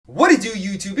is do,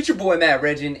 YouTube? It's your boy Matt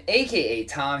Regin, aka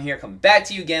Tom here, coming back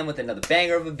to you again with another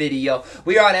banger of a video.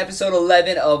 We are on episode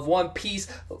 11 of One Piece.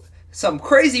 Some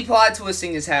crazy plot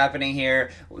twisting is happening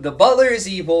here. The Butler is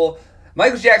evil.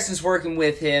 Michael Jackson's working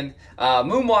with him,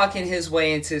 moonwalking his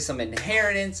way into some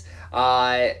inheritance,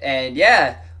 and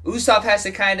yeah, Usopp has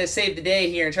to kind of save the day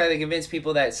here and try to convince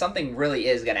people that something really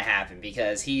is going to happen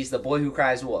because he's the boy who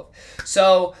cries wolf.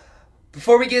 So,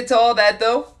 before we get to all that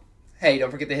though, hey,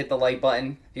 don't forget to hit the like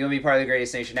button if you want to be part of the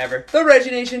greatest nation ever, the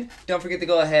Reggie Nation. Don't forget to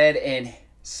go ahead and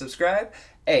subscribe.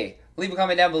 Hey, leave a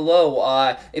comment down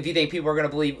below if you think people are going to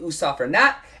believe Usopp or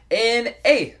not. And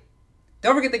hey,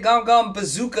 don't forget to gum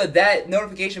bazooka that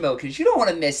notification bell because you don't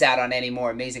want to miss out on any more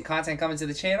amazing content coming to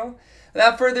the channel.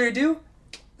 Without further ado,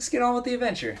 let's get on with the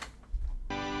adventure.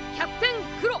 Captain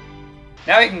Kuro.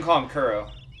 Now we can call him Kuro.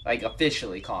 Like,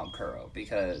 officially call him Kuro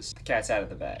because the cat's out of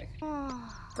the bag.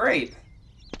 Grape.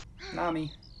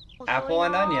 Nami. Apple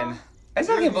and onion. I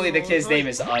still can't believe the kid's name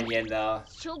is Onion, though.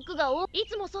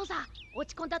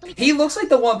 He looks like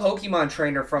the one Pokemon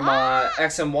trainer from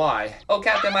X and Y. Oh,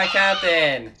 Captain, my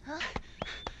Captain!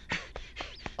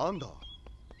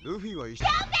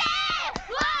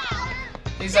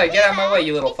 He's like, get out of my way,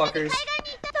 you little fuckers.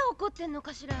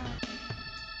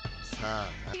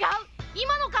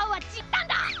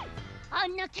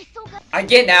 I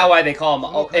get now why they call him,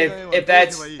 oh, if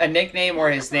that's a nickname or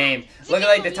his name. Look at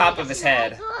like the top of his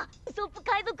head.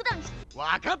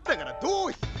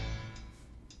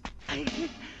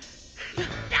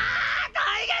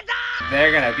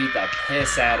 They're gonna beat the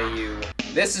piss out of you.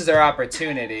 This is their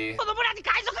opportunity.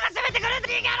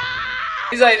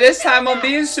 He's like, this time I'm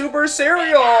being super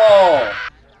serial.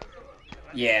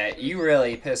 Yeah, you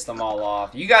really pissed them all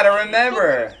off. You gotta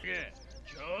remember.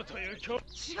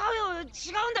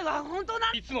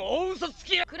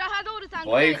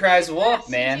 Boy who cries wolf,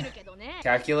 man.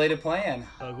 Calculated plan.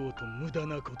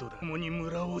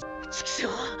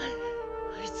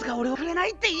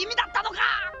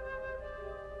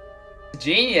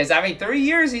 Genius. I mean, 3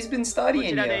 years he's been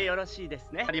studying you.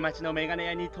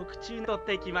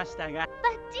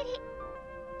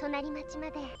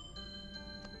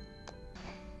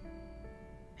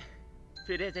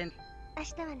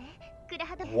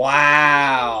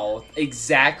 Wow.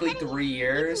 Exactly 3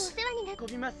 years? You're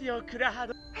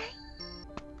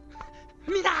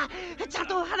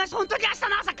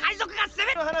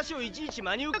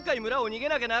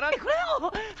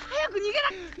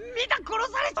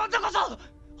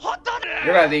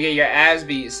about to get your ass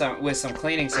beat with some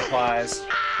cleaning supplies.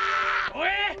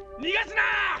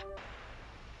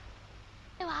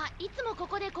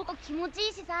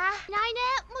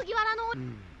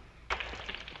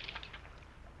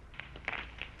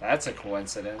 That's a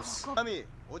coincidence.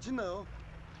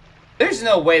 There's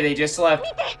no way they just left.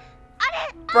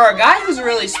 For a guy who's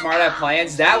really smart at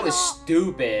plans, that was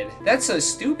stupid. That's so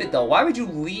stupid though. Why would you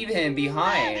leave him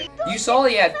behind? You saw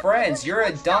he had friends. You're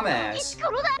a dumbass.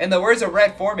 In the words of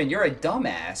Red Foreman, you're a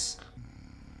dumbass.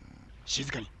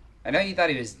 I know you thought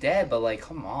he was dead, but like,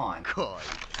 come on.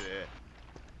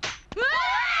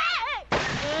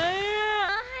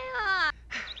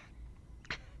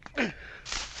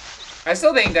 I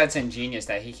still think that's ingenious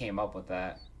that he came up with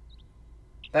that.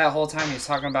 That whole time he's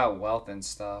talking about wealth and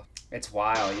stuff. It's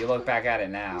wild. You look back at it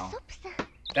now.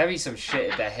 That'd be some shit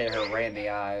if that hit her right in the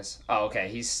eyes. Oh, okay.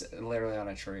 He's literally on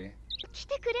a tree.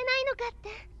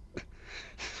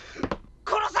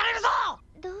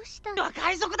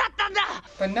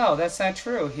 But no, that's not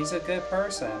true. He's a good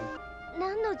person.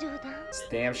 It's a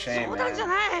damn shame,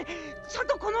 man.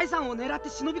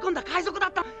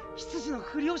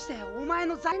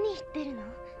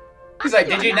 He's like,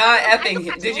 did you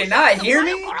not hear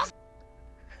me?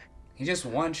 He just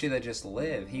wants you to just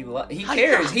live. He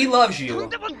cares. He loves you.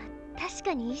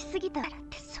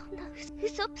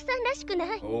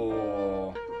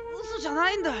 Oh.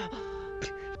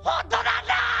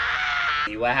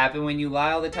 See what happened when you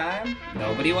lie all the time?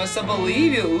 Nobody wants to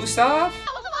believe you, Usopp.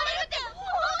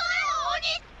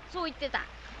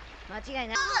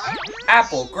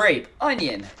 Apple, grape,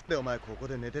 onion.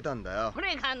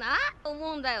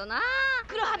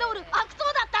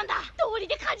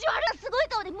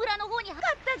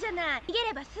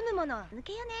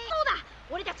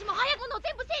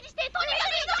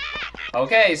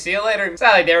 Okay, see you later. It's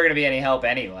not like they were gonna be any help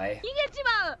anyway.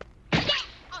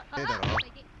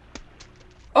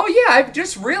 Oh yeah, I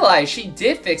just realized she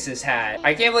did fix his hat.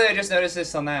 I can't believe I just noticed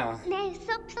this till now.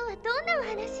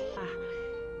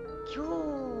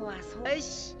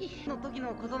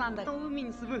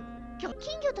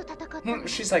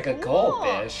 She's like a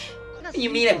goldfish. You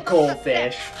mean a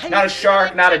goldfish? Not a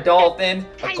shark, not a dolphin.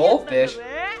 A goldfish.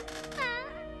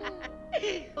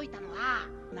 解いたのは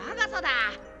長さだ。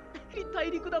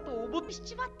大陸だと思って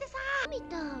しまってさ。み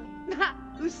たいな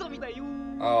嘘みたいよ。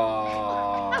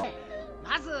あ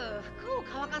まず服を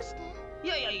乾かして。い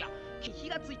や火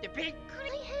がついてびっく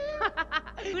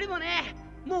り。でもね、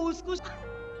もう少し。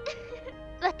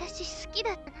私好き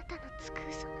だったあなたのつく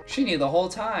嘘。 She knew the whole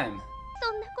time.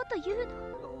 そんなこと言うの？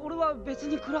俺は別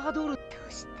にクラハドール。ど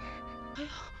うして？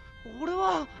俺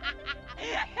は。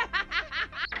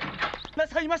な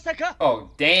さいましたか？ Oh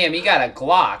damn, he got a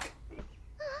Glock.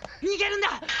 逃げるんだ。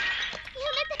やめて。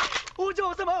お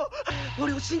嬢様、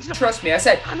俺を信じろ。 Trust me, I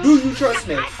said, do you trust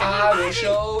me? I will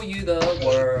show you the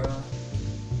world.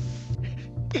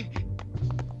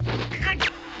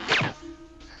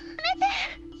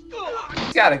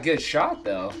 He's got a good shot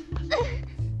though.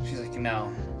 She's like,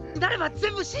 no. なれば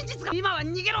全部真実が。今は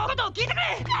逃げろことを聞いてくれ。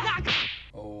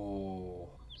 Oh,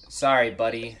 sorry,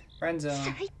 buddy. Friend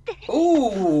zone.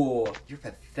 Ooh, you're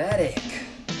pathetic.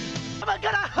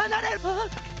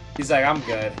 He's like, I'm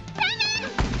good.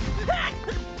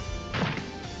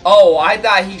 Oh, I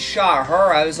thought he shot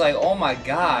her. I was like, oh my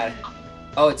god.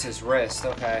 Oh, it's his wrist.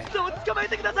 Okay. He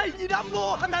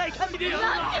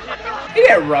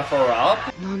didn't rough her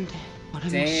up.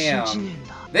 Damn.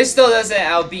 This still doesn't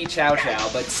outbeat Chow Chow,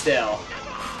 but still.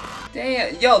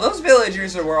 Damn. Yo, those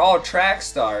villagers were all track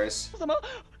stars.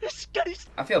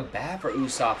 I feel bad for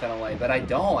Usopp in a way, but I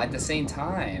don't at the same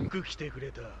time. I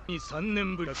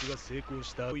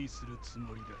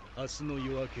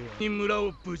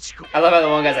love how the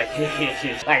one guy's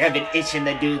like, like I've been itching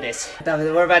to do this.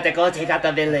 We're about to go take out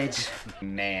the village.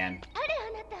 Man.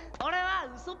 俺は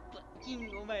ウソップ。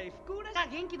金お前不幸な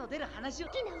元気の出る話を。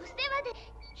好きなお世話で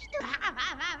人。ま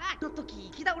あの時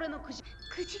生き倒れのクジラ。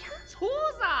そう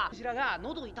さ。クジラが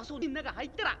喉痛そうに中入っ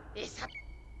たら餌。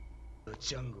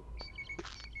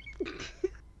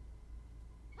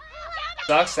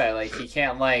Sucks that like he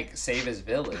can't like save his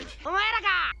village. お前ら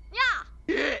か。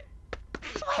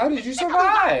 How did you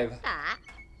survive? あ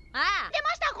あ、出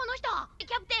ましたこの人。キ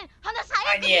ャプテン、話さ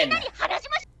え。 Onion. 何話し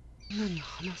まし。何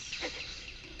話す。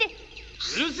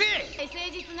うるせえ。誠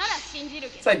実なら信じる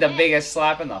けど。 It's like the biggest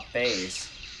slap in the face.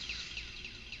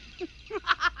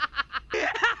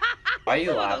 Why are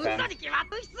you laughing? 嘘に決まっ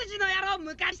た。羊の野郎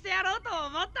昔してやろうと思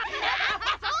った。そう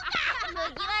か。麦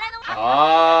わら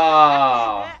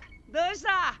の。 Oh. どうし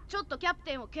た？ちょっとキャプ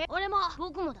テンを俺も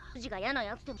僕もだ。筋が嫌な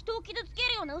やつでも人を傷つけ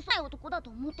るような嘘い男だと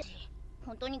思って。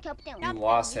本当にキャプテンを。 You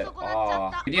lost it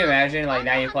all. Could you imagine like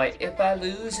now you play if I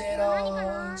lose it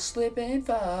all, slip and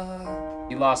fall.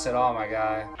 You lost it all, my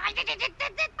guy.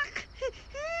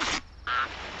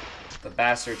 The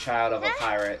bastard child of a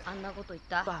pirate. あんなこと言っ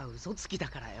た。嘘つきだ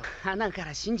からよ。花か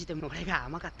ら信じても俺が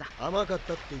甘かった。甘かっ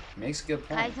たって。 Makes a good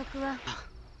海 point. 賊は。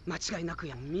 間違いなく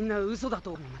や。みんな嘘だ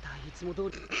と。またいつも通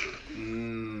り。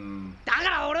Mmm. だか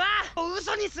ら俺は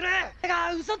嘘にする。だか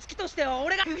ら嘘つきとして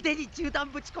俺が腕に絨毯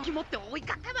ぶち込み持って追い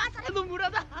かけます。あの村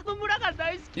だ。あの村が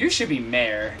大好き。 You should be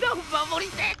mayor. 守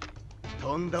りて。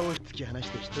とんだを突き放し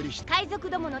て一人して。海賊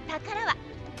どもの宝は。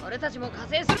俺たちも加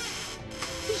勢する。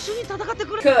一緒に戦って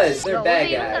くれ。 Cause they're bad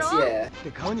guys, yeah. っ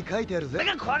て顔に書いてあるぜ。俺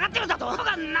が怖がってるんだと。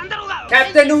なんだろうが。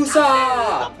 Captain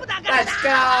Usopp! Let's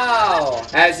go!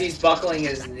 As he's buckling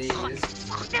his knees.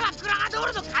 そしてはクラハドー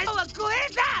ルの海賊は怖え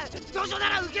んだ。同情な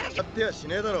ら受ける。やってはし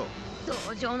ねえだろ。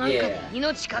同情なんかで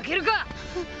命かけるか。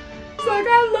 It's like,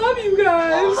 I love you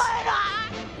guys!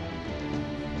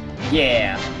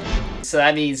 Yeah. So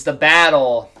that means the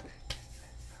battle.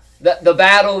 The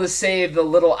battle to save the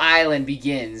little island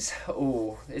begins.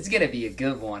 Ooh, it's gonna be a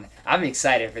good one. I'm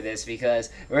excited for this because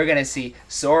we're gonna see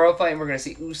Zoro fighting, we're gonna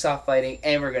see Usopp fighting,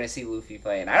 and we're gonna see Luffy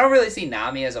fighting. I don't really see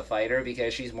Nami as a fighter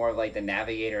because she's more of like the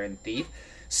navigator and thief.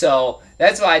 So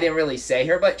that's why I didn't really say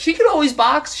her, but she could always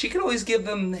box. She could always give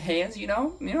them hands, you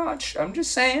know. I'm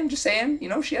just saying, you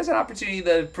know, she has an opportunity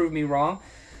to prove me wrong.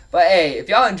 But hey, if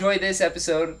y'all enjoyed this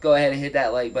episode, go ahead and hit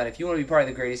that like button. If you want to be part of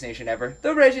the greatest nation ever,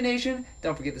 the Regi Nation,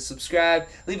 don't forget to subscribe.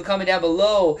 Leave a comment down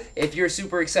below if you're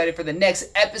super excited for the next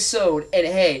episode. And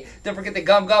hey, don't forget the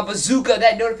Gum Gum Bazooka,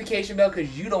 that notification bell,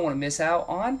 because you don't want to miss out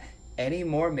on any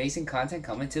more amazing content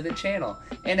coming to the channel.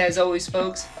 And as always,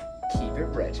 folks, keep it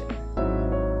Regin'.